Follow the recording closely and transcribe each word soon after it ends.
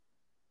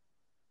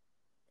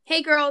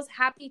Hey girls,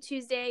 happy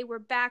Tuesday. We're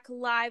back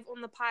live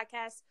on the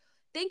podcast.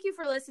 Thank you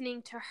for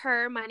listening to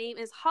Her. My name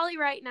is Holly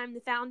Wright and I'm the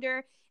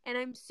founder. And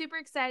I'm super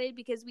excited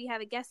because we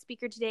have a guest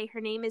speaker today. Her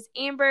name is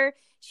Amber.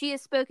 She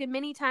has spoken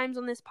many times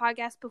on this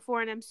podcast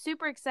before, and I'm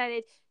super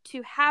excited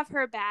to have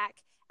her back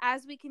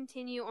as we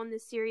continue on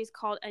this series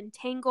called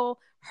Untangle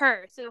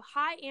Her. So,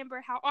 hi,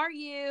 Amber. How are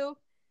you?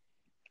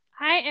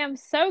 I am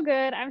so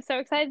good. I'm so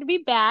excited to be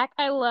back.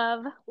 I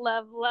love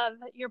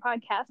your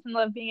podcast and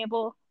love being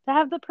able to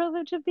have the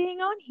privilege of being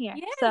on here.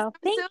 Yes, So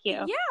thank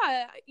you.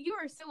 yeah, you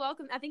are so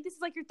welcome. I think this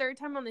is like your third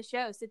time on the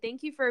show, so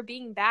thank you for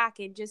being back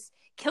and just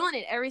killing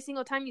it every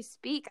single time you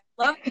speak.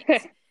 I love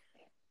it.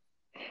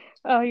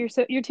 Oh,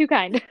 you're too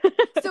kind.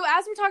 So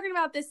as we're talking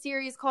about this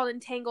series called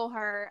Untangle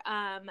Her,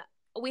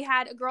 we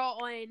had a girl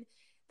on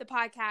the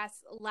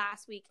podcast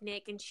last week,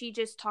 Nick, and she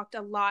just talked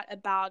a lot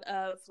about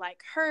of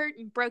like hurt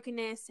and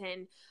brokenness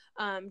and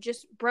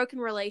just broken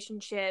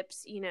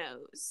relationships,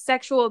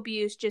 sexual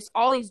abuse, just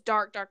all these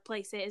dark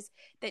places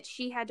that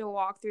she had to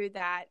walk through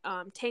that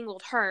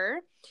tangled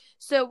her.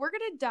 So we're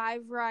gonna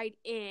dive right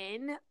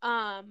in.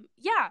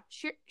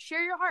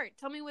 Share your heart.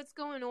 Tell me what's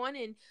going on,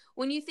 and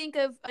when you think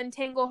of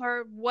Untangle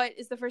Her, what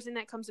is the first thing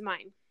that comes to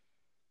mind?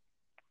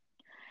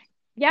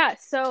 Yeah,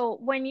 so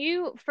when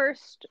you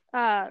first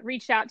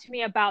reached out to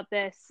me about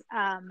this,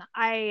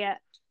 I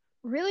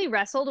really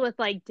wrestled with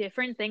like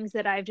different things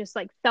that I've just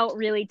like felt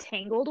really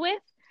tangled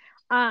with.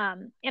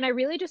 And I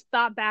really just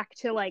thought back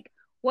to like,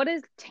 what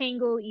does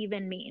tangle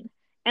even mean?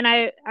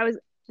 And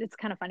it's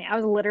kind of funny. I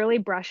was literally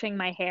brushing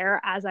my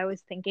hair as I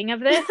was thinking of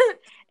this.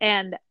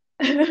 And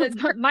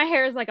my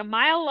hair is like a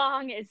mile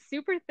long, it's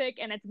super thick,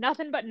 and it's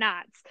nothing but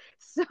knots.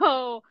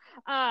 So,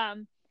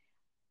 honestly,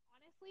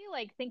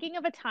 like thinking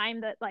of a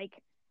time that like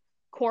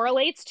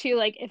correlates to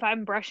like if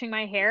I'm brushing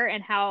my hair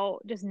and how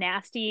just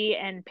nasty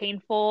and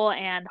painful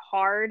and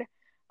hard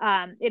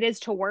it is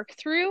to work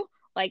through.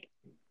 Like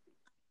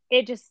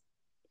it just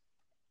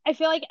I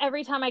feel like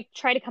every time I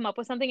try to come up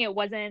with something, it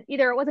wasn't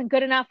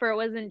good enough or it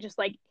wasn't just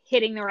like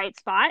hitting the right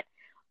spot.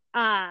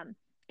 And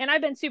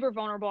I've been super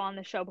vulnerable on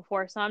the show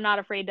before, so I'm not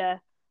afraid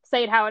to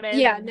say it how it is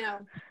Yeah, and no.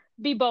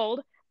 be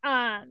bold.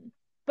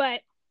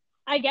 But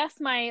I guess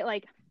my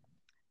like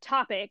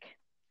topic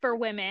for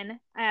women,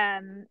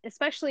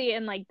 especially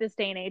in like this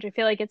day and age, I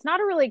feel like it's not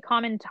a really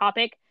common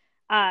topic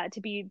to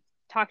be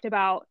talked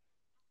about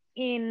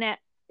in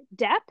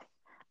depth.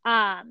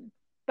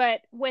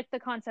 But with the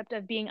concept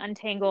of being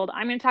untangled,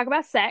 I'm going to talk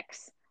about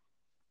sex.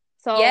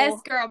 Yes,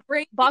 So girl,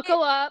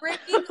 buckle up. bring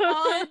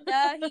on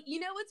the heat. You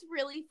know what's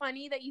really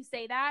funny that you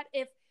say that?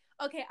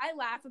 Okay, I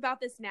laugh about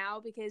this now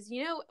because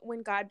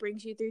when God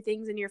brings you through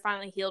things and you're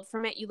finally healed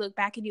from it, you look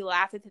back and you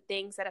laugh at the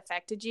things that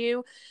affected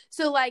you.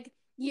 So like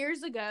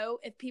years ago,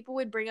 if people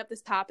would bring up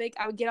this topic,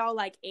 I would get all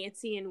like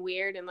antsy and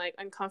weird and like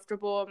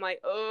uncomfortable. I'm like,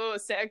 oh,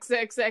 sex.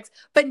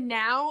 But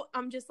now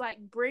I'm just like,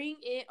 bring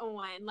it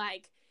on.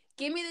 Like,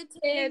 give me the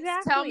tips.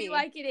 Tell me Exactly.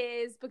 like it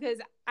is because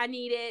I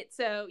need it.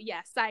 So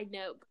yeah, side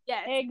note.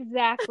 Yes.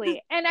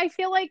 Exactly. And I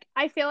feel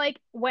like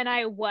when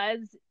I was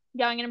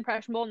young and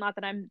impressionable, not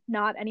that I'm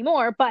not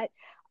anymore, but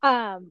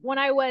when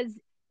I was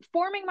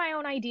forming my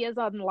own ideas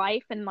on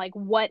life and like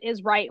what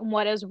is right and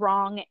what is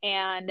wrong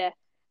and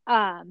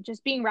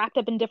just being wrapped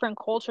up in different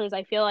cultures,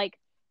 I feel like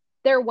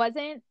there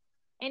wasn't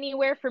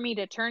anywhere for me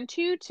to turn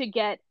to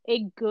get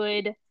a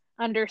good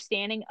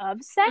understanding of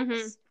Mm-hmm.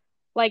 sex.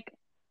 Like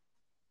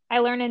I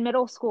learned in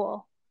middle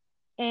school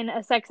in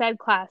a sex ed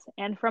class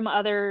and from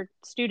other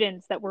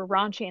students that were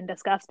raunchy and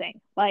disgusting.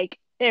 Like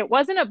it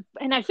wasn't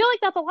and I feel like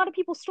that's a lot of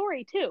people's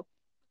story too.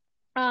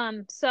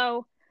 Yeah,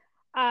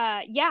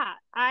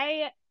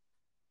 I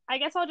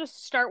guess I'll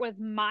just start with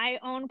my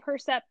own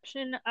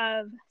perception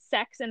of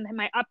sex and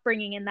my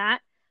upbringing in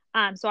that.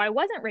 So I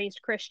wasn't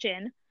raised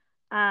Christian.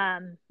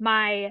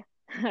 My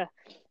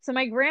so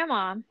my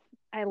grandma,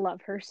 I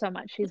love her so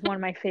much. She's one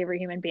of my favorite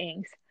human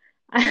beings.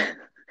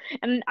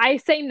 And I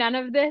say none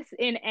of this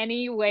in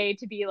any way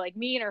to be like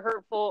mean or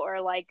hurtful or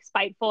like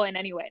spiteful in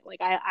any way. Like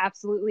I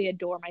absolutely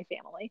adore my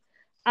family.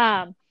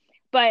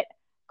 But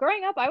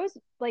growing up, I was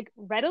like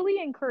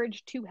readily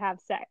encouraged to have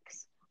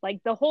sex.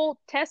 Like the whole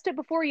test it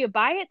before you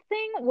buy it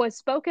thing was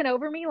spoken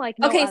over me like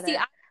no Okay, see, other.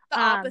 I the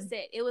Um,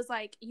 opposite. It was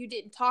like you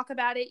didn't talk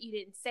about it, you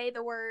didn't say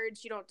the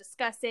words, you don't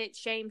discuss it.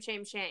 Shame,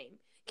 shame, shame.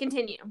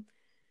 Continue.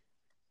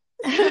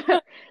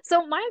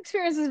 so my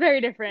experience is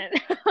very different.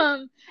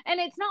 And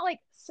it's not like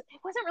it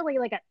wasn't really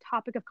like a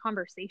topic of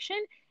conversation.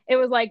 It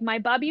was like my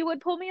bubby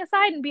would pull me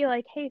aside and be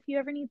like, "Hey, if you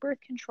ever need birth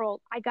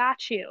control, I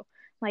got you."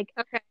 Like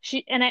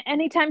Okay.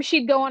 anytime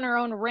she'd go on her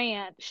own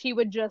rant, she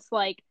would just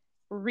like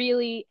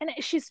really, and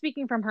she's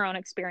speaking from her own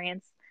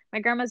experience. My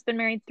grandma's been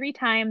married 3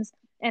 times,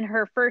 and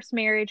her first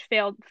marriage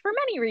failed for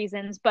many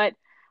reasons, but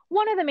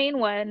one of the main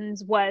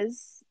ones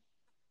was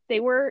they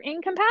were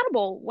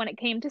incompatible when it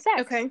came to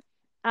sex. Okay.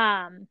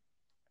 Um,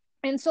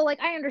 and so like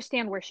I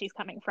understand where she's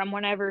coming from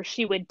whenever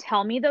she would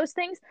tell me those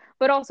things,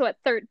 but also at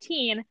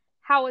 13,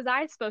 how was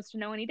I supposed to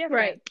know any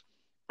different?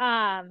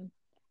 Right. Um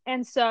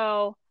and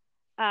so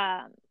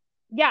um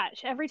yeah,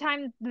 every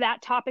time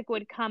that topic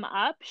would come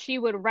up, she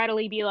would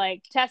readily be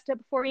like, test it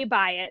before you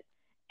buy it.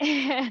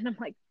 And I'm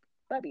like,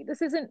 Bubby,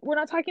 we're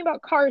not talking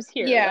about cars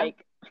here. Yeah.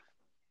 Like,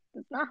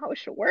 that's not how it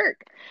should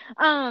work.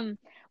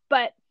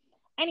 But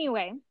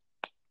anyway,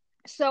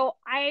 so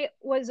I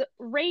was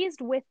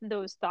raised with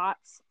those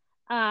thoughts,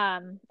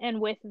 and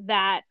with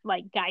that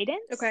like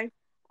guidance. Okay.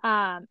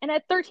 And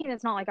at 13,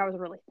 it's not like I was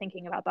really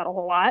thinking about that a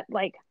whole lot.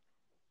 Like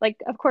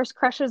of course,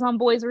 crushes on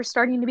boys were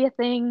starting to be a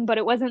thing, but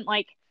it wasn't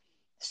like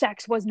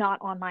sex was not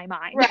on my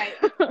mind.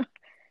 Right.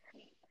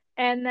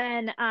 And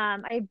then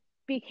I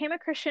became a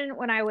Christian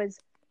when I was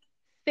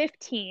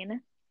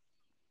 15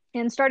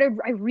 and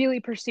I really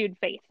pursued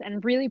faith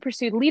and really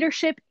pursued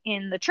leadership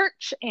in the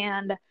church.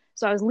 And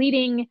so I was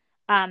leading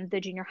the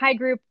junior high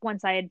group.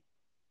 Once I had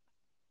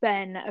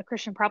been a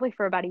Christian probably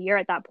for about a year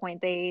at that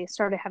point, they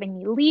started having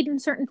me lead in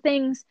certain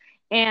things.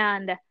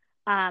 And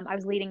I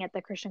was leading at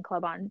the Christian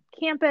club on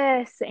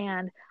campus,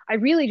 and I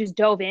really just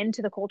dove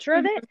into the culture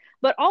of it.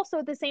 But also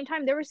at the same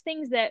time, there was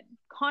things that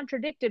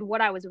contradicted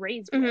what I was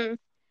raised with.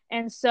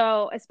 And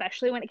so,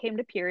 especially when it came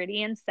to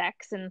purity and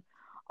sex and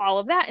all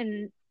of that.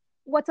 And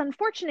what's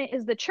unfortunate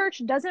is the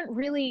church they're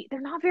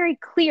not very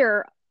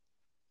clear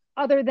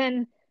other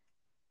than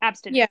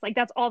abstinence. Yeah. Like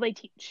that's all they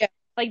teach. Yeah.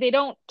 Like they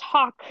don't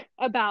talk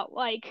about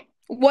like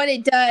what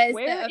it does,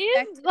 where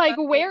is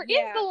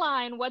the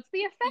line, what's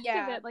the effect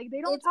of it. Like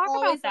they don't talk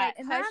about that.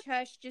 And hush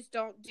hush, just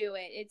don't do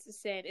it, it's a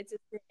sin.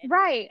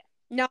 Right.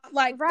 Not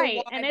like right.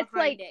 The why and it's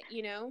behind like it,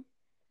 you know.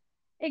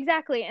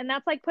 Exactly. And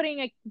that's like putting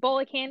a bowl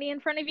of candy in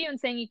front of you and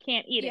saying you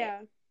can't eat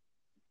it.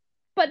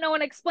 But no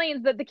one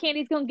explains that the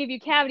candy's going to give you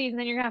cavities and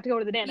then you're going to have to go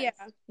to the dentist.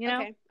 Yeah. You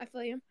know? Okay, I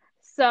feel you.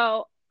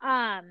 So,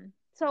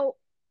 so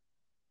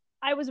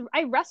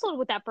I wrestled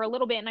with that for a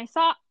little bit, and I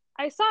saw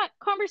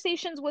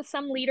conversations with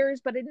some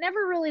leaders, but it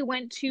never really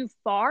went too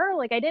far.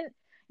 Like I didn't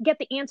get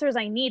the answers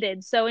I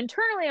needed. So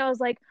internally I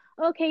was like,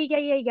 okay,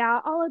 yeah,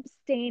 I'll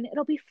abstain.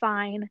 It'll be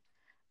fine.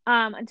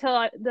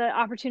 Until the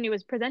opportunity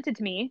was presented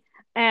to me,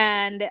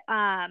 and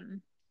I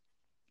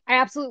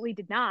absolutely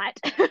did not.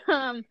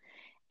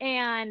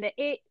 And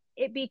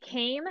it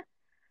became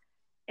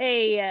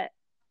a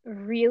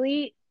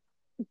really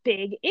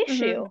big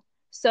issue.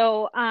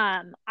 So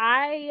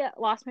I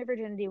lost my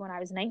virginity when I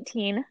was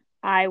 19.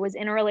 I was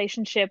in a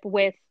relationship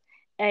with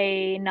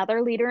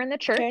another leader in the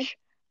church.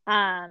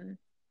 And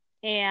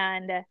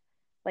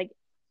like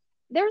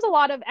there was a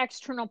lot of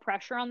external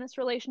pressure on this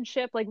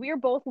relationship. Like we were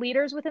both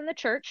leaders within the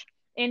church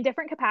in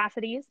different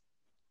capacities,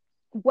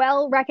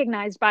 well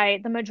recognized by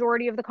the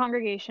majority of the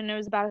congregation. It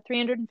was about a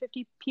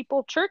 350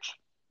 people church.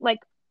 Like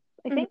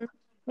I think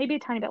maybe a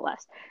tiny bit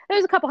less. There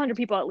was a couple hundred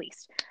people at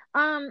least.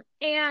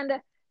 And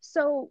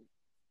so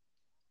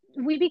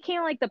we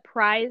became like the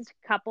prized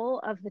couple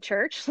of the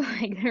church.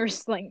 Like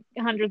there's like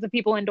hundreds of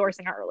people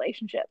endorsing our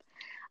relationship,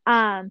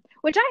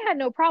 which I had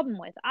no problem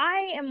with.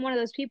 I am one of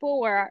those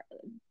people where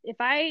if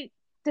I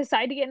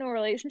decide to get into a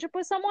relationship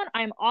with someone,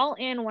 I'm all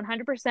in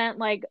 100%.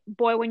 Like,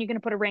 boy, when are you going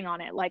to put a ring on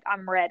it? Like,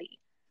 I'm ready.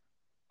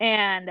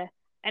 And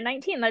at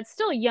 19, that's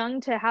still young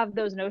to have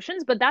those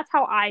notions, but that's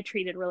how I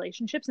treated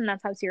relationships, and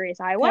that's how serious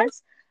I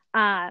was.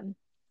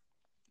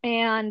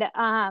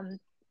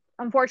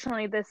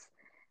 Unfortunately, this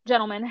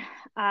gentleman,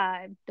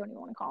 I don't even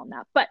want to call him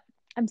that, but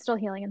I'm still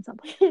healing in some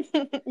way.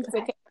 It's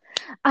okay.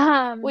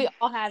 We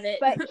all have it.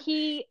 But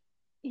he,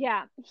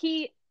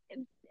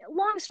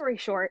 long story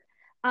short,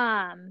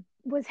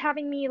 was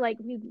having me like,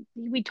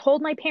 we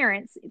told my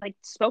parents, like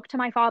spoke to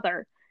my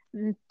father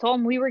and told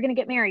him we were going to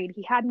get married.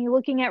 He had me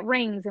looking at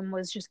rings and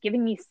was just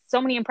giving me so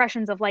many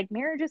impressions of like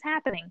marriage is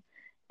happening.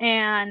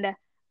 And,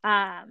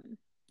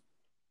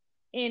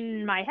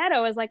 in my head, I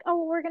was like,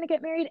 oh, we're going to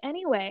get married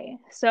anyway.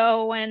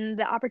 So when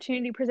the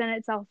opportunity presented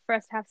itself for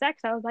us to have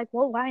sex, I was like,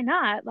 well, why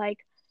not? Like,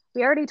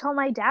 we already told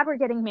my dad we're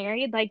getting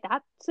married. Like,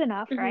 that's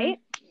enough, right?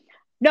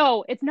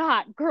 No, it's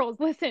not. Girls,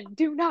 listen,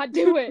 do not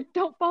do it.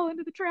 Don't fall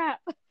into the trap.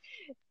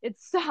 It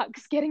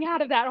sucks getting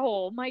out of that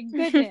hole. My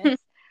goodness.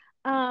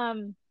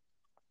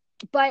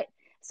 But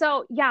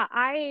so, yeah,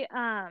 I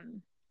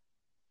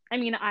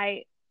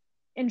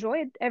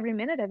enjoyed every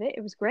minute of it.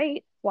 It was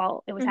great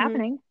while it was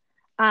happening.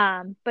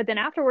 But then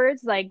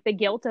afterwards, like the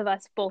guilt of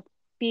us both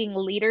being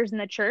leaders in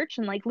the church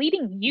and like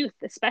leading youth,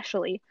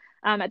 especially.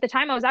 At the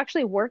time I was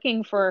actually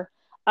working for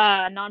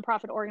a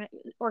nonprofit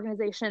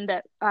organization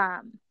that,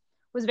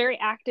 was very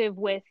active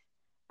with,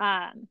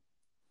 the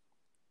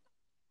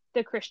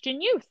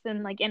Christian youth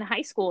and like in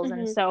high schools.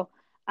 And so,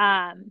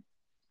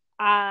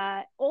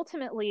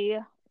 ultimately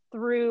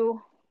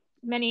through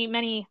many,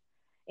 many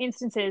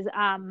instances,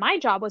 my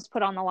job was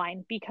put on the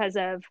line because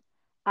of,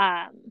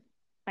 my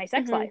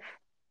sex life.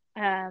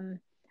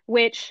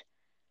 Which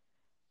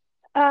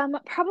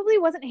probably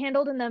wasn't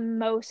handled in the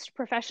most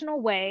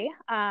professional way.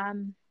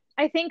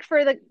 I think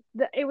for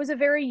it was a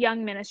very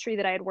young ministry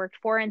that I had worked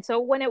for. And so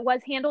when it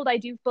was handled, I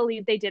do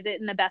believe they did it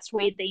in the best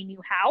way they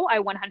knew how. I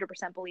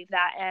 100% believe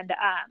that. And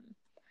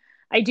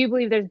I do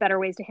believe there's better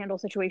ways to handle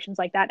situations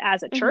like that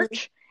as a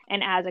church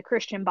and as a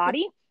Christian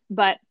body.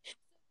 But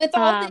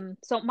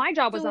so my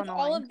job was on the line.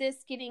 All of this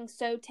getting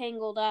so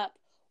tangled up,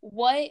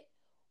 what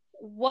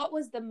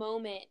was the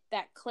moment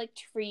that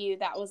clicked for you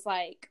that was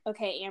like,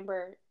 okay,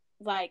 Amber,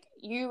 like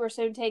you were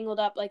so tangled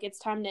up, like it's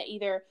time to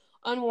either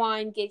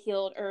unwind, get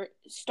healed, or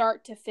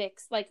start to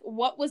fix? Like,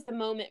 what was the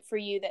moment for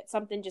you that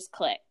something just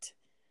clicked?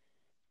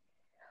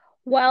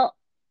 Well,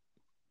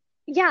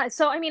 yeah,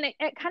 so I mean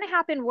it kind of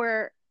happened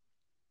where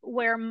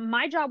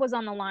my job was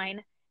on the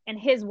line and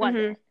his Mm-hmm.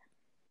 wasn't.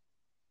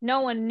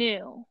 No one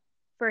knew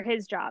for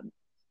his job.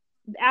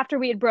 After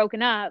we had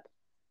broken up,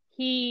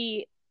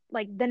 he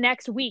like the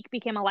next week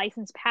became a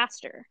licensed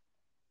pastor,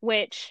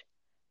 which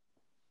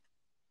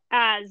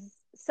as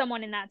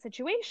someone in that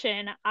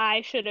situation,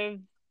 I should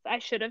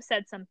have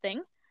said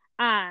something.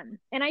 And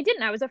I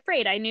didn't. I was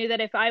afraid. I knew that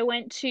if I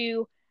went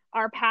to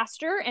our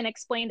pastor and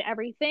explained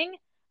everything,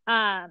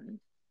 um,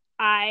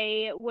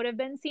 I would have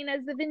been seen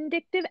as the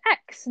vindictive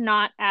ex,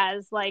 not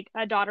as like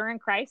a daughter in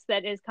Christ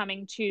that is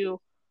coming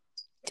to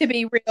To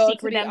be real, seek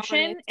to be redemption.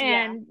 honest,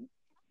 yeah. And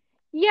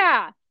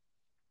yeah.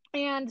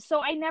 And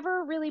so I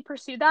never really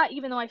pursued that,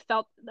 even though I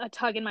felt a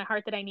tug in my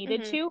heart that I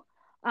needed Mm-hmm.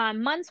 to.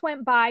 Months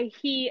went by.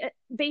 He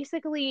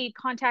basically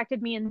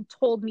contacted me and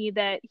told me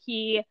that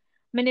he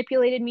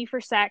manipulated me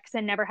for sex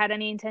and never had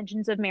any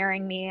intentions of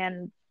marrying me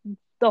and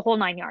the whole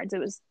nine yards. It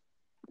was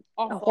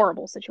a Awful.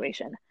 horrible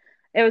situation.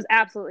 It was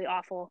absolutely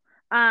awful.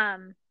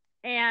 Um,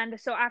 and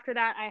so after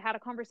that, I had a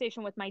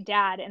conversation with my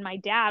dad, and my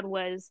dad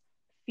was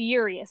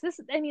furious. This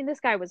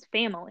guy was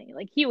family.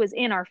 Like, he was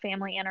in our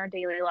family and our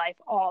daily life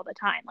all the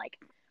time. Like,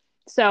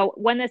 so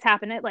when this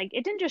happened,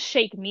 it didn't just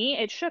shake me,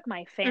 it shook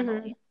my Mm-hmm.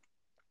 family.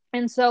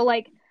 And so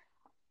like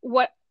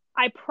what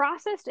I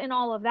processed in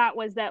all of that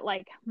was that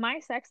like my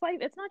sex life,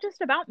 it's not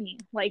just about me.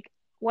 Like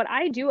what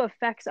I do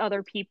affects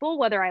other people,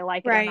 whether I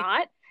like it or Right.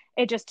 not.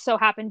 It just so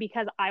happened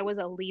because I was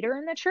a leader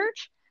in the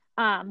church.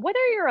 Whether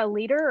you're a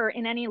leader or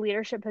in any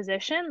leadership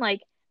position,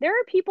 like there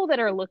are people that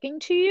are looking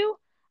to you.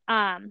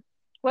 Um,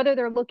 Whether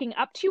they're looking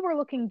up to you or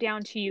looking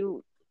down to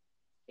you,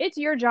 it's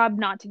your job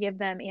not to give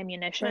them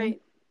ammunition.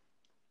 Right.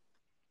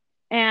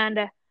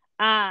 And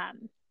I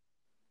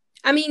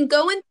mean,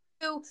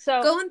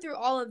 so going through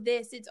all of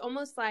this, it's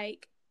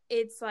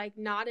like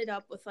knotted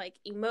up with like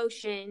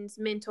emotions,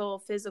 mental,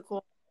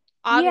 physical,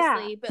 yeah,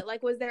 obviously. But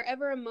like, was there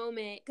ever a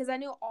moment? Because I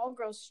know all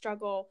girls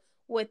struggle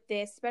with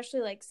this,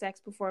 especially like sex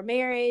before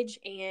marriage,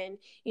 and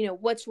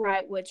what's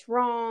right, what's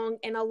wrong.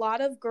 And a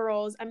lot of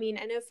girls, I mean,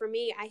 I know for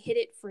me, I hid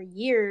it for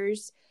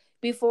years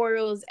before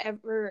it was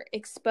ever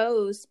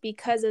exposed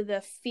because of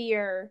the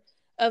fear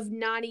of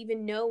not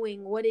even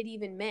knowing what it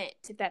even meant,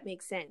 if that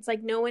makes sense.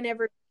 Like, no one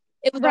ever,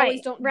 it was always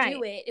right, don't do right.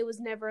 it. It was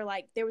never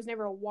like, there was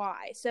never a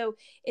why. So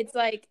it's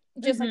like,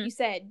 just like Mm-hmm. you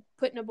said,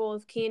 putting a bowl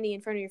of candy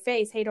in front of your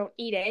face, hey, don't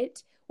eat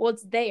it. Well,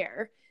 it's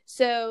there.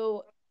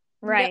 So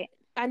no, Right.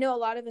 I know a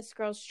lot of us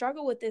girls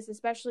struggle with this,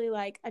 especially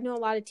like I know a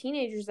lot of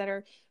teenagers that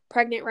are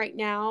pregnant right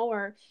now,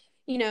 or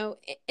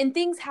and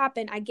things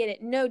happen. I get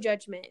it. No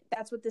judgment.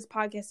 That's what this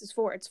podcast is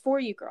for. It's for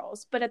you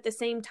girls. But at the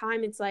same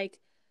time, it's like,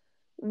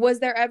 was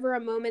there ever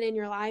a moment in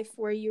your life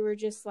where you were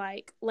just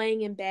like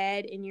laying in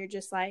bed and you're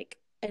just like,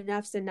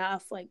 enough's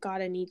enough, like,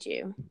 God, I need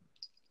you?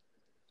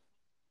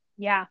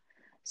 Yeah.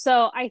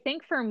 So I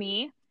think for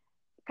me,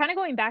 kind of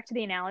going back to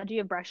the analogy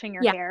of brushing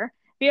your Yeah. hair,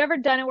 have you ever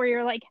done it where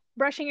you're like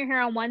brushing your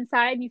hair on one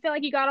side and you feel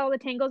like you got all the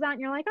tangles out and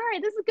you're like, all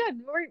right, this is good.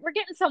 We're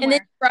getting And then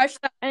somewhere. brush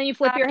the And then you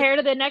flip your side, hair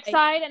to the next like,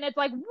 side and it's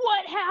like,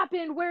 what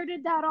happened? Where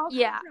did that all come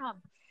yeah.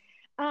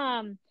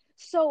 from?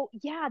 So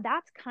yeah,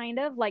 that's kind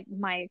of like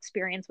my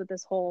experience with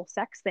this whole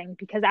sex thing,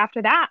 because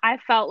after that, I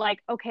felt like,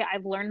 okay,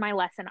 I've learned my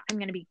lesson. I'm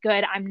going to be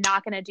good. I'm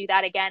not going to do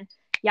that again.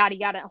 Yada,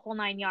 yada, a whole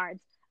nine yards.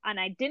 And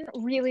I didn't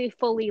really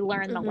fully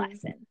learn the Mm-hmm.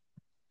 lesson.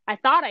 I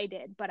thought I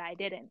did, but I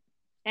didn't.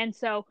 And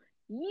so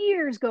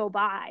years go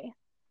by,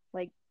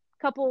 like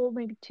a couple,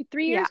 maybe 2,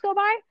 3 years Yeah. go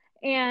by,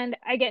 and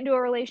I get into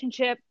a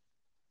relationship.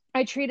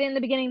 I treat it in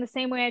the beginning the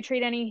same way I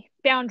treat any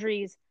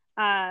boundaries.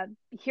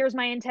 Here's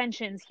my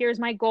intentions. Here's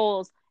my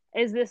goals.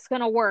 Is this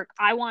going to work?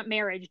 I want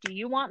marriage. Do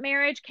you want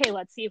marriage? Okay,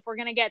 let's see if we're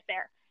going to get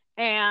there.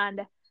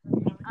 And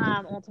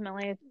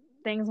ultimately,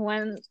 things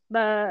went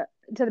to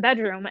the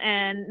bedroom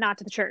and not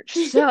to the church.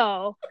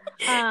 So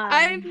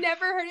I've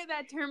never heard of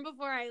that term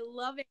before. I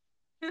love it.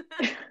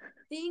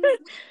 Things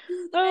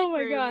to the oh my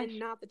bedroom gosh. and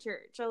not the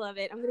church. I love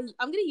it. I'm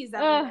gonna use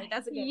that one.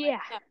 That's a good one. Yeah.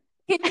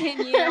 No,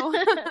 continue.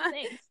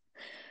 Thanks.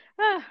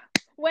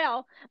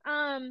 Well,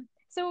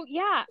 so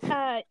yeah,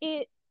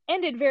 it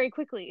ended very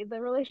quickly. The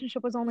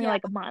relationship was only Yeah.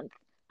 like a month.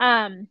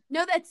 Um,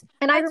 No,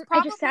 and I just sat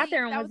probably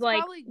there and that was was like,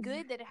 probably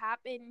good that it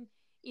happened.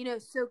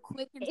 So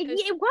quick and so it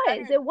was,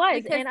 sudden, it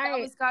was, because and that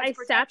was God's I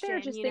sat there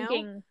protection. just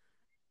thinking,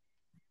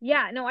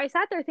 yeah, no, I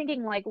sat there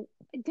thinking like,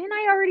 didn't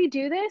I already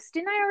do this?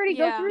 Didn't I already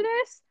go Yeah, through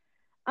this?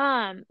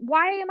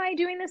 Why am I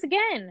doing this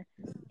again?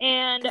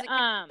 And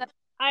because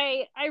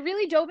I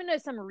really dove into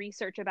some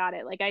research about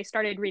it. Like I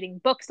started reading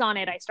books on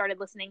it. I started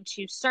listening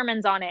to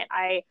sermons on it.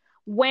 I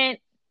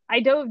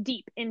dove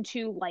deep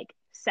into like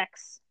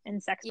sex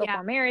and sex yeah,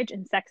 before marriage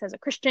and sex as a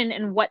Christian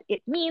and what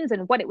it means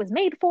and what it was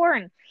made for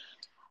and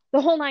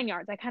the whole nine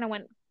yards. I kind of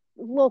went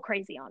a little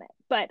crazy on it.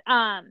 But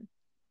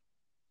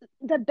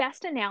the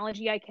best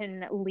analogy I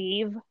can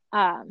leave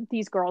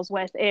these girls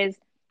with is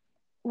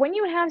when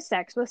you have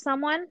sex with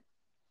someone,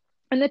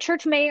 and the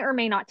church may or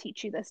may not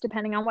teach you this,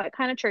 depending on what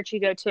kind of church you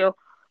go to.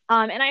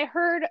 And I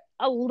heard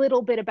a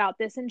little bit about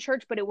this in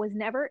church, but it was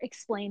never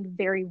explained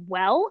very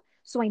well,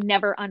 so I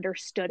never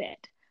understood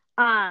it.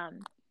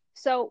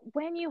 So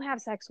when you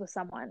have sex with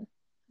someone,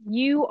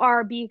 you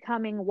are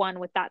becoming one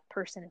with that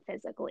person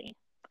physically.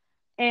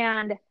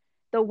 And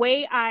the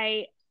way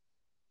I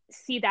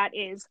see that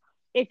is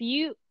if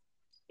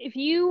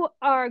you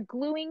are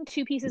gluing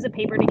two pieces of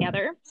paper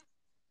together,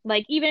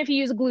 like even if you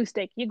use a glue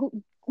stick, you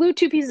glue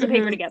two pieces of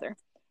paper together.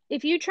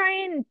 If you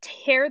try and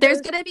tear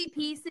there's gonna be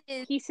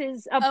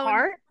pieces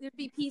apart, there'd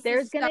be pieces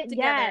there's gonna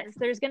together.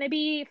 there's gonna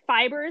be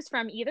fibers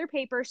from either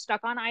paper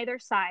stuck on either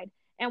side.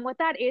 And what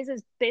that is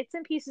bits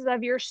and pieces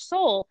of your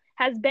soul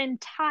has been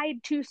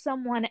tied to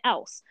someone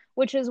else,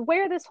 which is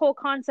where this whole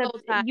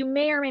concept, you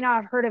may or may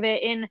not have heard of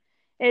it,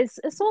 is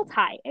a soul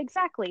tie.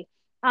 Exactly.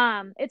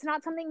 It's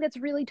not something that's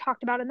really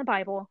talked about in the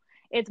Bible.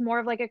 It's more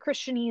of like a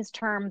Christianese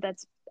term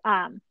that's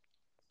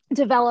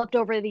developed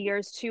over the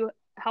years to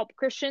help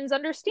Christians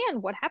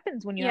understand what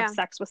happens when you have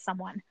sex with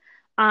someone.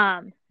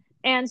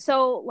 And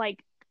so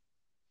like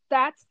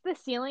that's the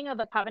sealing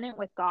of a covenant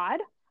with God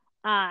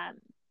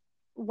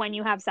when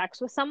you have sex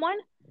with someone.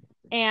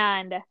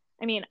 And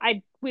I mean,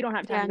 we don't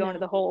have time to go into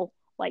the whole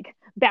like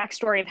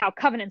backstory of how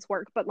covenants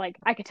work, but like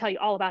I could tell you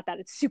all about that.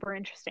 It's super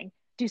interesting.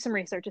 Do some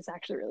research. It's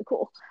actually really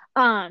cool.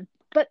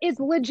 But it's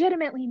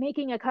legitimately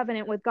making a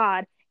covenant with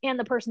God and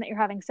the person that you're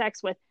having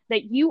sex with,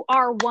 that you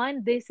are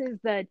one. This is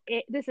the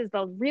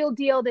real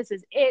deal. This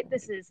is it.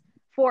 This is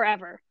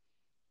forever.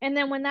 And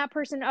then when that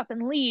person up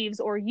and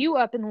leaves, or you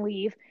up and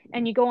leave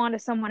and you go on to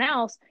someone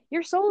else,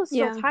 your soul is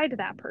still tied to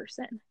that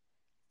person.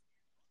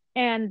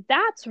 And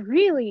that's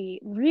really,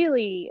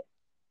 really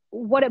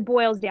what it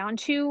boils down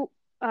to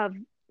of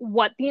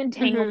what the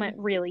entanglement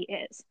really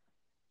is.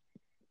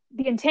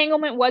 The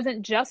entanglement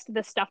wasn't just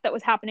the stuff that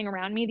was happening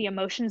around me, the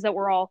emotions that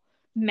were all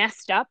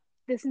messed up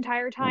this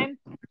entire time.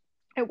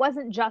 It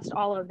wasn't just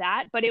all of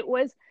that, but it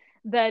was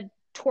the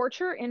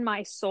torture in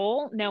my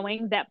soul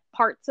knowing that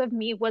parts of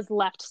me was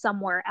left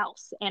somewhere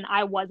else and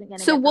I wasn't going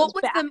to get those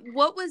back.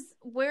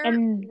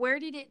 Where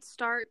did it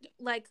start?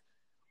 Like,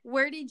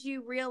 where did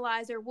you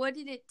realize, or what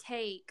did it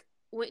take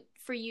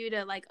for you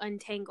to like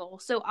untangle?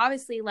 So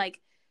obviously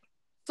like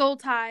soul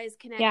ties,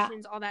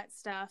 connections, all that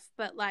stuff,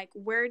 but like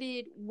where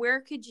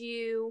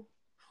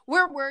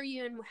were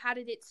you and how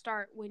did it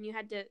start when you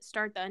had to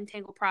start the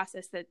untangle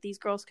process that these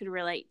girls could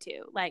relate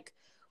to? Like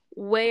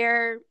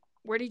where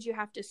did you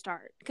have to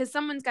start? Because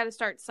someone's got to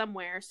start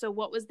somewhere. So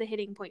what was the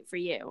hitting point for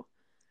you?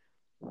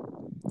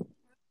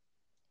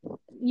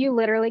 You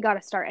literally got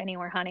to start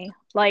anywhere, honey.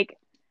 Like,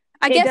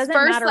 I guess doesn't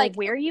first, matter like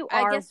where you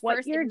are,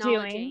 what you're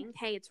doing.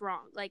 Hey, it's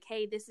wrong. Like,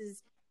 hey, this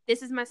is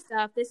my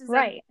stuff. This is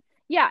right.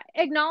 Yeah,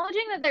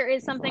 acknowledging that there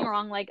is something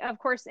wrong. Like, of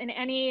course, in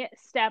any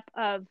step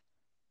of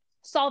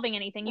solving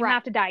anything, you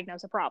have to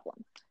diagnose a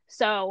problem.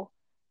 So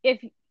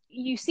if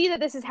you see that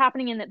this is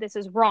happening and that this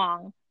is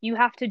wrong, you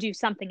have to do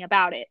something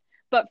about it.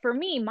 But for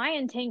me, my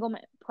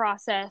entanglement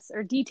process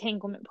or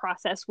detanglement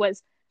process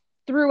was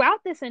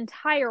throughout this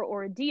entire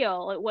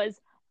ordeal. It was,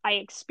 I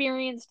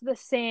experienced the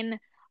sin.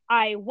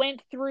 I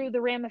went through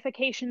the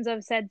ramifications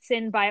of said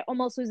sin by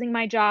almost losing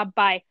my job,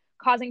 by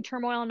causing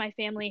turmoil in my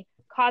family,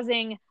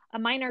 causing a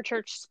minor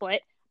church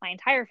split. My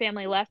entire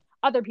family left.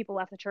 Other people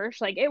left the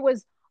church. Like, it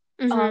was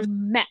a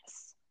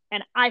mess.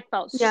 And I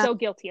felt so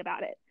guilty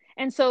about it.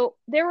 And so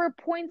there were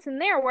points in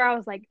there where I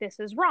was like, this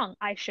is wrong.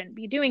 I shouldn't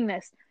be doing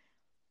this.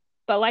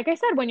 But like I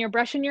said, when you're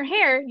brushing your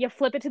hair, you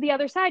flip it to the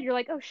other side. You're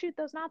like, oh, shoot,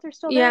 those knots are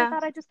still there. I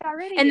thought I just got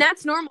rid of And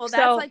that's normal. So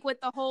that's like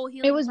with the whole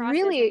healing process.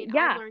 Really,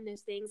 I learned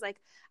those things. Like,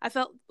 I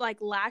felt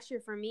like last year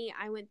for me,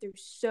 I went through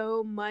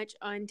so much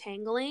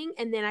untangling.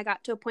 And then I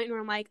got to a point where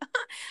I'm like,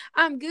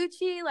 I'm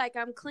Gucci. Like,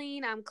 I'm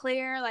clean. I'm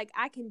clear. Like,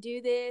 I can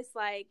do this.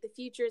 Like, the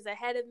future's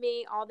ahead of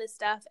me, all this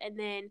stuff. And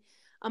then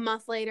a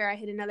month later, I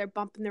hit another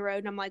bump in the road.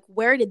 And I'm like,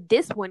 where did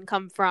this one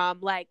come from?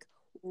 Like,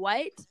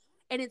 what?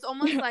 And it's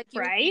almost like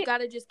you got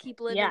to just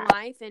keep living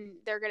life and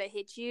they're going to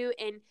hit you.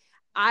 And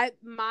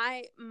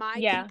my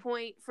key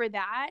point for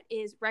that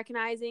is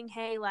recognizing,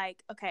 hey,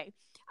 like, okay,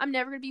 I'm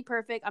never going to be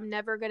perfect. I'm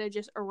never going to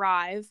just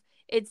arrive.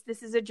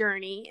 This is a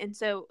journey. And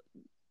so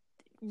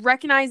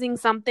recognizing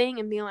something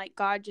and being like,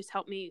 God, just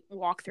help me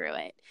walk through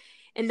it.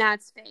 And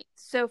that's faith.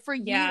 So for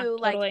you, totally.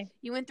 Like,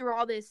 you went through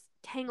all this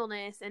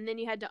tangleness and then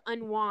you had to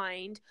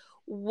unwind.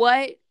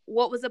 What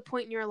was a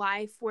point in your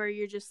life where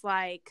you're just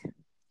like,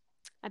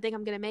 I think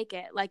I'm going to make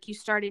it? Like, you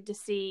started to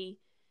see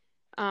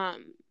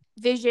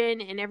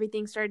vision and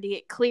everything started to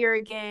get clear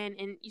again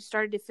and you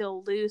started to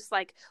feel loose.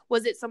 Like,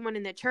 was it someone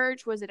in the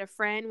church? Was it a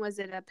friend? Was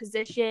it a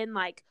position?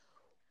 Like,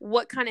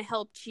 what kind of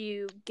helped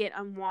you get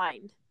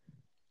unwind?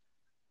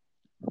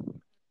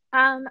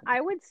 I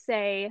would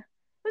say it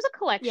was a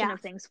collection of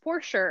things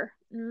for sure.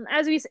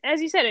 As you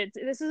said,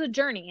 this is a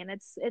journey and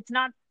it's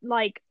not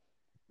like,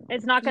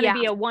 it's not going to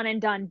be a one and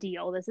done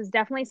deal. This is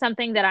definitely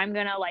something that I'm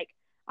going to like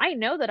I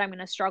know that I'm going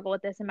to struggle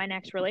with this in my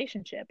next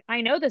relationship.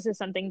 I know this is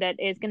something that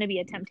is going to be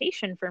a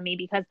temptation for me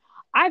because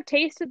I've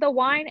tasted the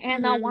wine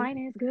and the Mm-hmm. wine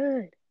is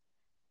good.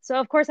 So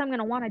of course I'm going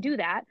to want to do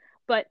that,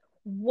 but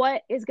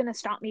what is going to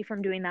stop me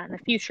from doing that in the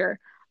future?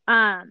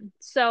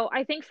 So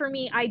I think for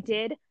me, I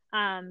did,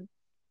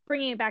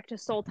 bringing it back to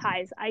soul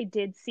ties, I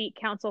did seek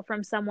counsel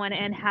from someone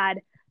and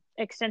had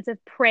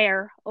extensive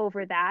prayer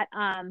over that.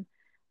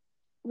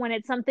 When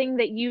it's something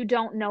that you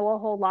don't know a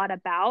whole lot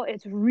about,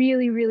 it's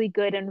really, really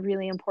good and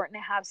really important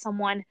to have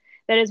someone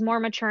that is more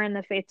mature in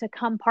the faith to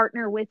come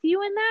partner with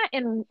you in that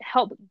and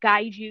help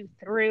guide you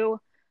through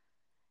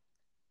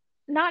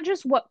not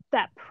just what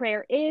that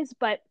prayer is,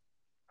 but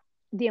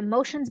the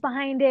emotions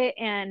behind it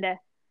and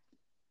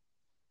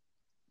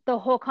the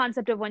whole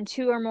concept of when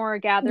two or more are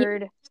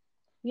gathered,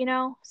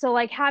 so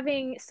like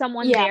having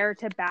someone Yeah. there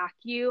to back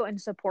you and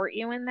support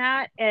you in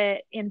that,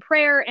 in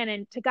prayer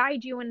and to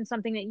guide you in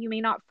something that you may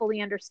not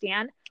fully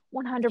understand,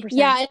 100%,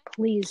 Yeah,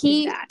 please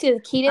do that.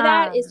 key to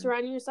that is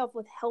surrounding yourself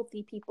with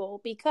healthy people,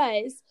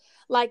 because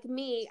like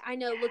me, I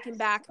know looking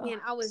back, oh,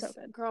 man, I was so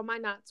good. girl, my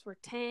knots were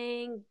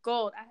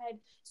tangled. I had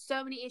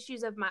so many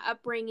issues of my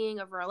upbringing,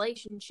 of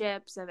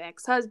relationships, of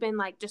ex-husband,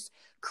 like just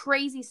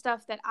crazy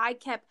stuff that I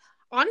kept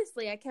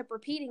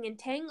repeating and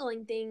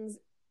tangling things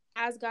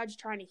as God's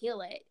trying to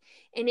heal it.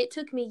 And it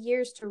took me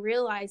years to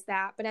realize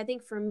that, but I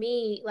think for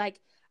me,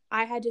 like,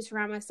 I had to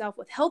surround myself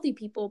with healthy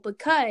people,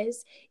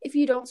 because if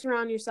you don't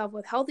surround yourself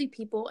with healthy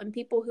people and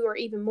people who are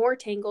even more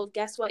tangled,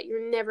 guess what?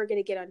 You're never going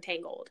to get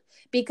untangled,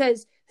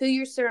 because who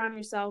you surround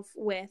yourself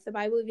with, the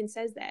Bible even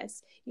says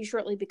this, you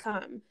shortly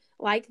become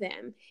like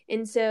them.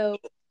 And so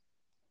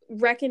Yeah.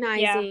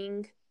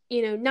 recognizing,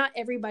 not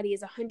everybody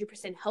is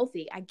 100%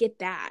 healthy. I get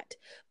that.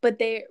 But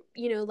they're,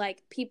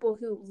 like people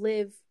who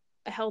live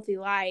a healthy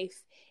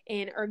life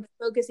and are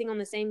focusing on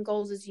the same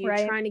goals as you,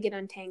 Right. trying to get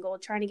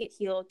untangled, trying to get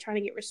healed, trying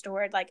to get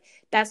restored. Like,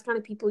 that's kind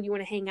of people you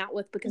want to hang out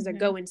with, because they're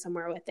going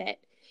somewhere with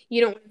it.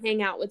 You don't want to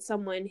hang out with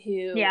someone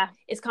who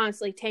is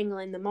constantly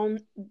tangling them on,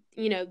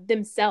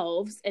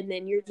 themselves, and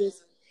then you're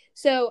just.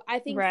 So I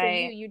think for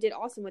you did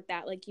awesome with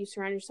that. Like, you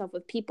surround yourself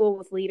with people,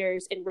 with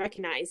leaders, and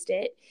recognized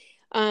it.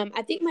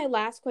 I think my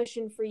last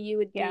question for you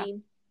would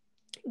be,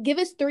 give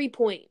us 3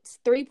 points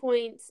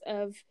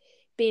of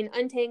being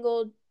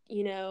untangled,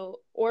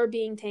 or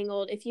being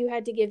tangled. If you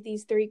had to give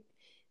these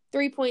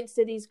three points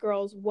to these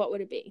girls, what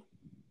would it be?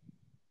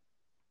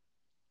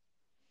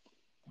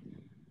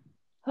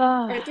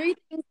 Or three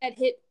things that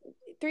hit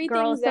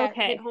Girl, it's hit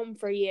okay. home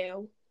for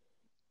you.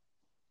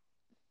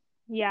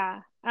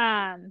 Yeah.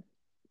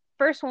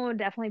 First one would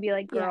definitely be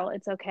like, Yeah. girl,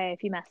 it's okay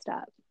if you messed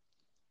up.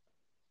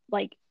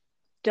 Like,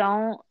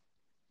 don't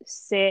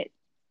sit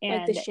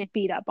Like the and shame.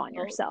 beat up on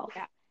yourself.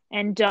 Yeah.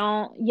 And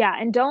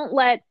don't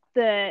let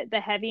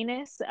the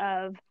heaviness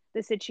of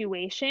the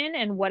situation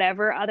and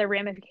whatever other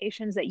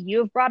ramifications that you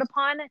have brought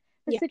upon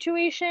the Yeah.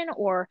 situation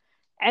or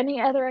any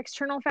other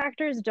external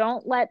factors,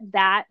 don't let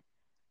that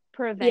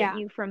prevent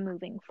you from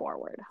moving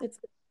forward. That's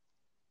good.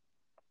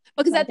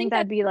 Because So I I think think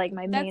that'd be like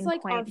my that's main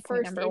like our point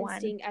first number one.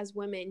 instinct as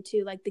women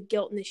too, like the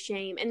guilt and the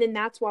shame, and then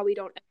that's why we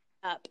don't open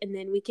up, and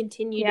then we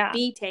continue to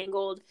be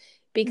tangled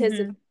because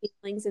of the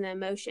feelings and the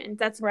emotions.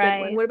 That's a good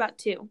one. What about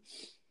two?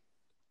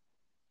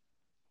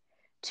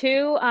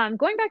 Two,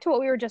 going back to what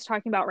we were just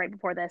talking about right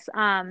before this,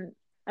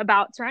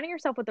 about surrounding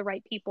yourself with the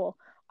right people.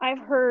 I've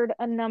heard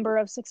a number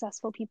of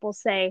successful people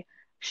say,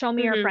 "Show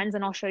me your friends,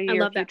 and I'll show you I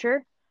your love that.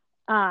 future."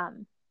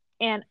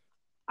 And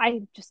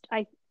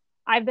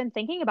I've been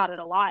thinking about it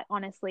a lot,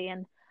 honestly,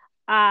 and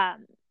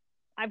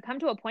I've come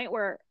to a point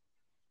where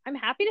I'm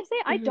happy to say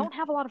I don't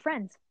have a lot of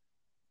friends,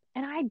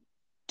 and I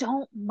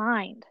don't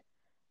mind.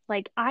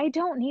 Like, I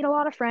don't need a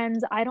lot of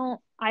friends. I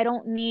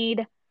don't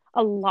need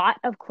a lot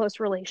of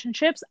close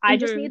relationships. I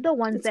just need the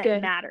ones That's that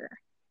good. matter.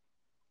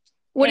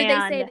 What did they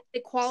And say? The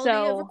quality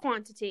over so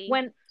quantity.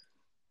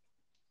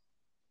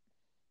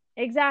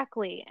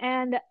 exactly.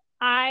 And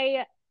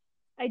I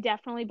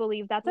definitely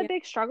believe that's a Yeah.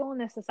 big struggle in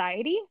this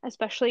society,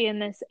 especially in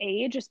this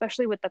age,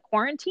 especially with the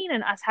quarantine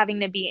and us having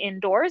to be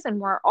indoors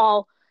and we're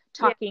all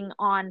Yeah. talking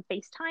on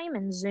FaceTime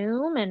and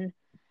Zoom and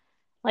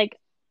like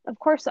of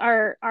course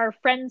our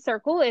friend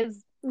circle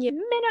is Yeah.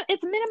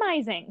 it's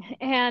minimizing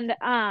and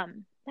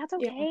that's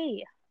Yeah.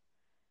 okay.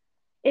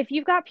 If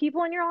you've got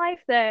people in your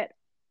life that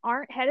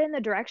aren't headed in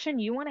the direction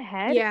you want to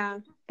head, Yeah.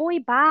 boy,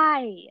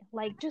 bye.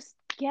 Like, just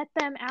get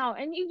them out.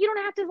 And you don't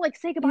have to, like,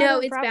 say goodbye to No,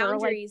 them it's forever.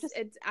 Like, boundaries. just,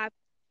 It's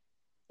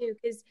too,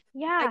 because I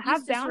yeah, used have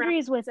to surround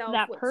boundaries with myself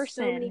that with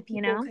so many person,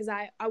 people because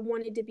I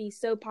wanted to be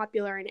so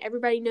popular and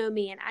everybody know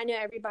me and I know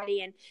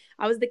everybody, and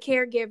I was the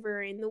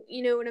caregiver and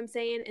you know what I'm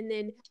saying. And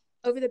then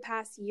over the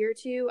past year or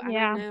two, I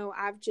don't know,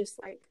 I've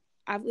just like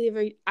I've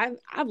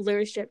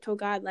leadership told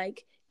God,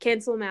 like,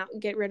 cancel them out,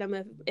 get rid of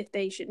them if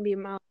they shouldn't be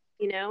in my life.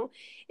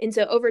 And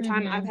so over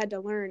time I've had to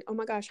learn, oh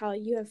my gosh, Holly,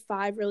 you have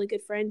 5 really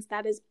good friends.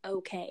 That is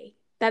okay.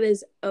 That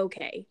is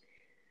okay.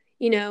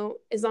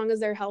 As long as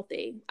they're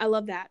healthy. I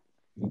love that.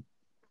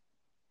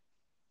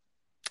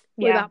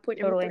 What about point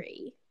number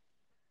 3?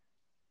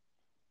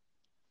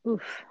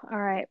 Oof. All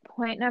right.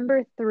 Point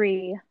number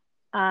 3.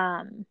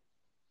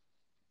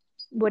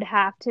 would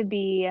have to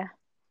be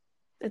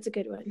That's a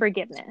good one.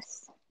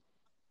 forgiveness.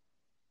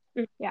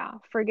 Yeah,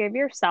 forgive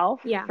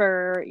yourself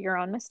for your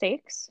own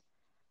mistakes.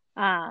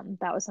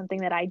 That was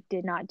something that I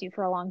did not do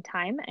for a long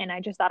time, and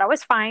I just thought I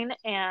was fine.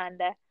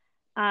 And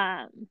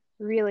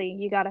really,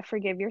 you got to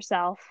forgive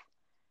yourself.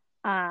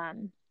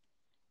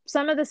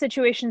 Some of the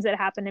situations that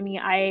happened to me,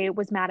 I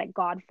was mad at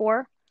God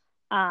for,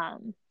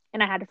 and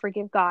I had to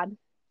forgive God.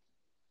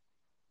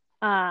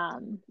 I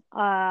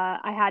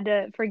had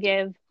to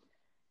forgive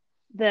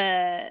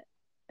the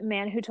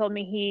man who told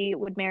me he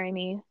would marry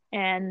me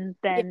and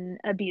then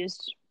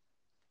abused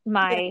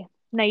my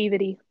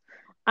naivety.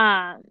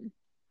 I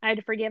had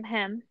to forgive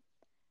him.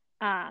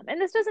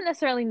 And this doesn't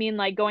necessarily mean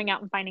like going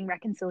out and finding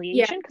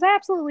reconciliation, because I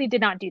absolutely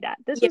did not do that.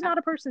 This was not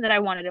a person that I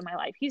wanted in my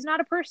life. He's not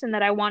a person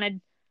that I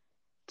wanted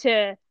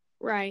to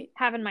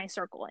have in my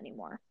circle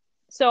anymore.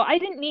 So I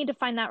didn't need to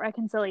find that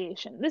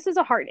reconciliation. This is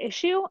a hard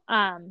issue.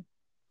 And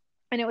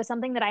it was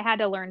something that I had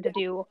to learn to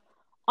do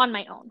on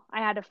my own. I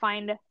had to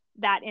find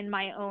that in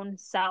my own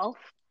self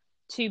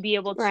to be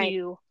able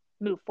to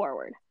move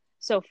forward.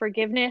 So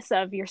forgiveness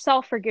of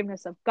yourself,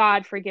 forgiveness of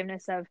God,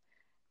 forgiveness of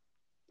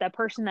the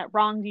person that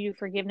wronged you,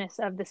 forgiveness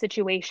of the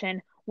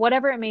situation,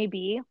 whatever it may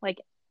be, like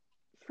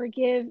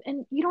forgive.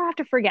 And you don't have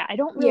to forget. I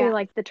don't really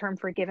like the term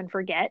forgive and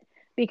forget,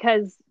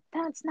 because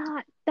that's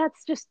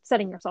just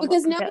setting yourself up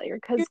for failure.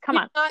 Because come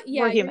on,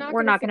 we're human.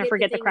 We're not going to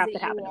forget the crap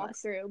that happened to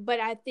us. But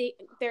I think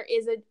there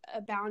is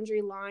a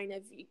boundary line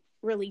of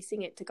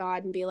releasing it to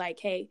God and be like,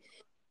 hey,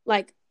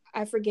 like,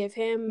 I forgive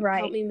him,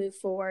 help me move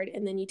forward.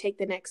 And then you take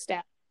the next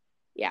step.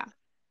 Yeah.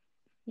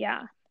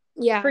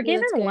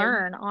 Forgive and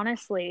learn,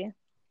 honestly.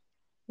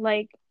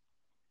 Like,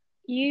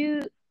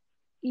 you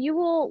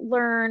will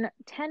learn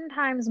 10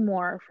 times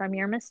more from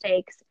your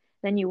mistakes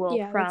than you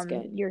will from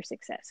your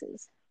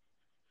successes.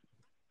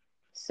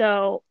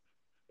 So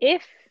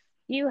if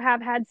you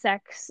have had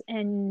sex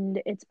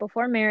and it's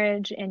before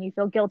marriage and you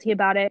feel guilty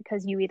about it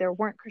because you either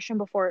weren't Christian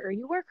before or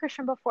you were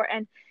Christian before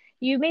and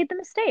you made the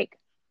mistake,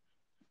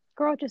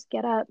 girl, just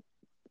get up,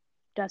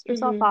 dust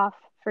yourself off,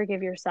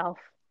 forgive yourself,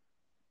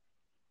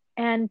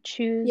 and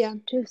choose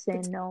to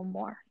sin no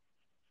more.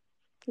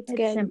 It's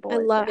good. Simple. I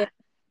love it.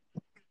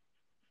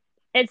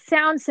 It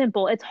sounds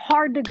simple. It's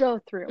hard to go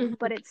through,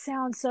 but it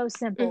sounds so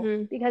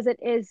simple because it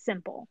is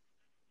simple.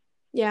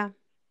 Yeah.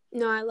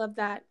 No, I love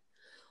that.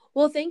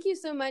 Well, thank you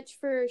so much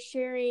for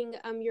sharing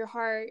your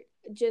heart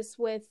just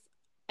with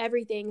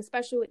everything,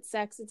 especially with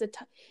sex.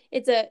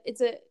 It's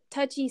a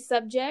touchy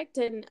subject,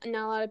 and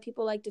not a lot of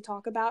people like to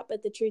talk about,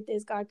 but the truth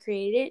is God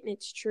created it, and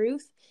it's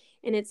truth,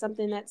 and it's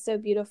something that's so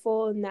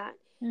beautiful, and that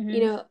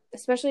you know,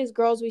 especially as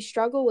girls, we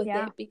struggle with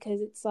it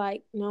because it's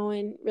like no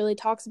one really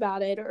talks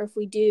about it, or if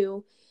we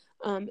do,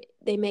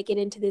 they make it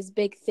into this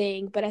big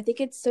thing. But I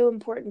think it's so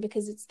important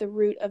because it's the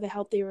root of a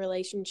healthy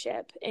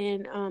relationship,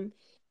 and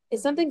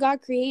it's something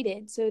God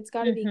created, so it's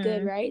got to be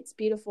good, right? It's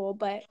beautiful,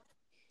 but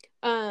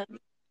but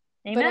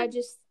I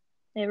just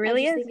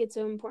think it's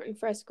so important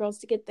for us girls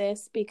to get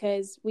this,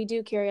 because we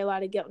do carry a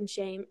lot of guilt and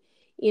shame.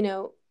 You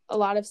know, a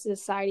lot of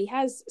society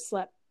has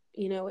slept,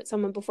 you know, with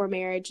someone before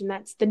marriage, and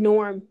that's the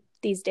norm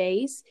these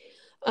days.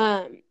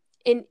 And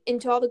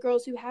to all the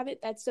girls who have it,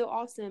 that's so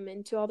awesome.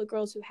 And to all the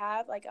girls who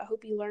have, like, I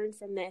hope you learn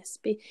from this.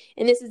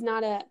 And this is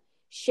not a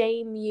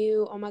shame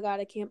you, oh my God,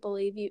 I can't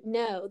believe you.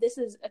 No, this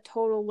is a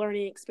total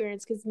learning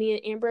experience, because me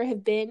and Amber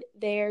have been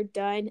there,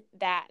 done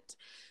that.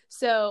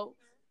 So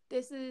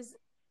this is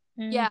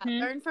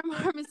learn from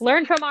our mistakes.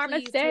 Learn from our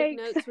Please mistakes. take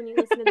notes when you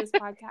listen to this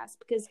podcast,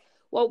 because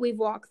what we've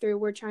walked through,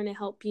 we're trying to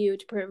help you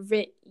to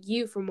prevent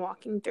you from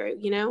walking through,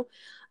 you know.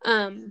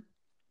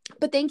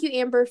 But thank you,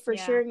 Amber, for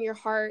sharing your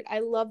heart. I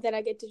love that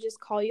I get to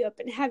just call you up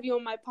and have you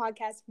on my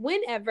podcast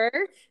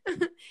whenever.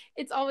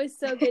 It's always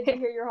so good to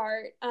hear your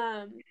heart.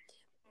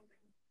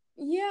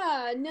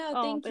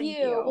 Thank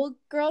you. Well,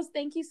 girls,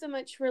 thank you so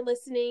much for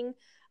listening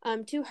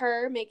to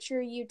her. Make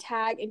sure you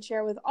tag and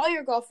share with all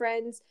your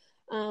girlfriends.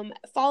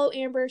 Follow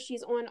Amber.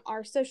 She's on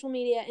our social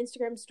media,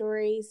 Instagram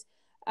stories.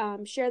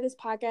 Share this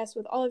podcast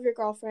with all of your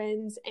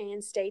girlfriends,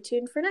 and stay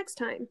tuned for next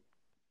time.